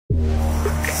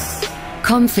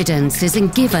confidence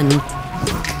isn't given,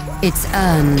 it's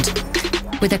earned.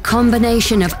 With a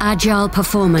combination of agile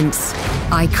performance,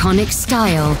 iconic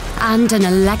style, and an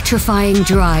electrifying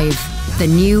drive, the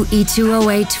new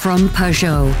E-208 from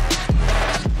Peugeot.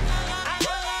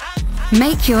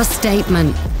 Make your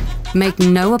statement. Make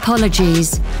no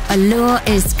apologies. Allure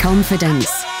is confidence.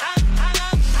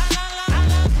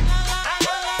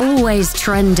 Always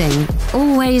trending,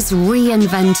 always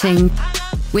reinventing.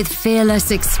 With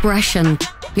fearless expression,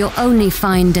 you'll only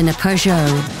find in a Peugeot.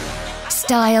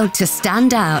 Style to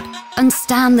stand out and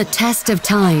stand the test of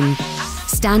time.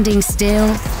 Standing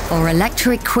still or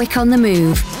electric quick on the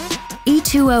move,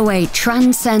 E-208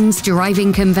 transcends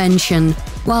driving convention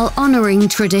while honoring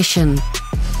tradition.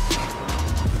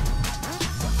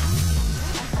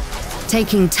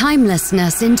 Taking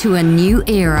timelessness into a new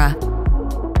era.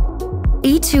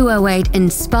 E-208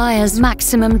 inspires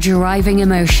maximum driving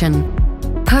emotion.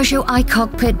 Peugeot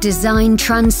iCockpit design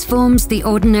transforms the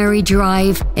ordinary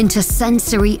drive into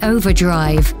sensory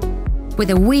overdrive, with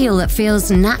a wheel that feels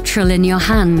natural in your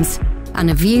hands and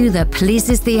a view that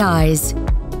pleases the eyes.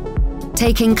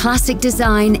 Taking classic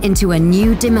design into a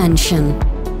new dimension.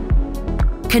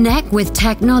 Connect with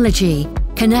technology,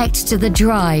 connect to the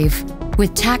drive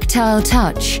with tactile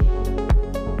touch,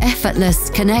 effortless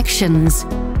connections,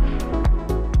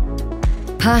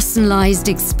 personalized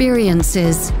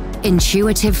experiences,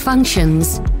 intuitive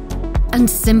functions, and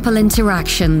simple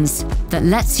interactions that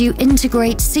lets you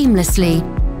integrate seamlessly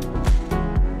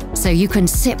so you can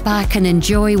sit back and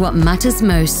enjoy what matters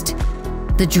most,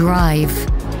 the drive.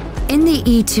 In the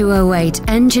E-208,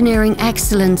 engineering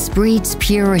excellence breeds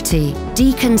purity,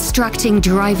 deconstructing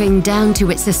driving down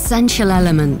to its essential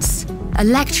elements.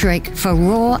 Electric for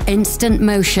raw, instant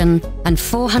motion and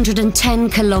 410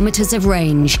 kilometers of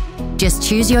range. Just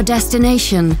choose your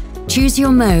destination, choose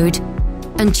your mode,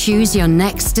 and choose your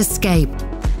next escape.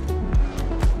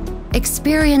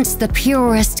 Experience the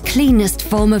purest, cleanest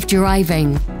form of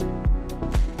driving.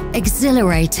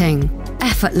 Exhilarating,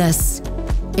 effortless,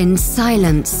 in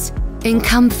silence, in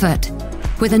comfort,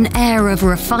 with an air of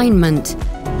refinement.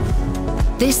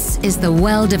 This is the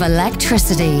world of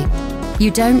electricity.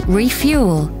 You don't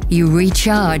refuel, you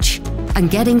recharge, and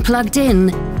getting plugged in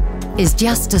is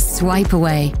just a swipe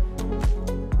away.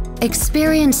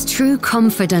 Experience true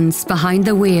confidence behind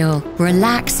the wheel.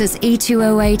 Relax as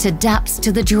E-208 adapts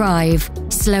to the drive,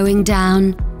 slowing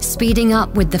down, speeding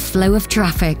up with the flow of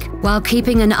traffic, while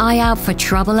keeping an eye out for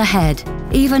trouble ahead,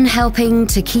 even helping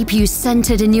to keep you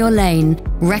centered in your lane,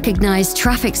 recognize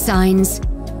traffic signs,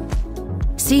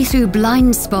 see through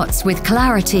blind spots with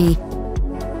clarity,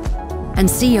 and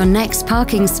see your next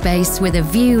parking space with a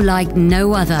view like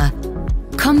no other.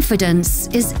 Confidence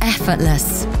is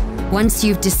effortless once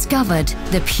you've discovered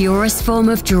the purest form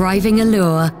of driving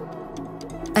allure,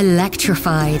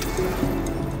 electrified.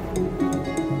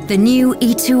 The new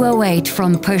E-208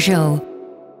 from Peugeot.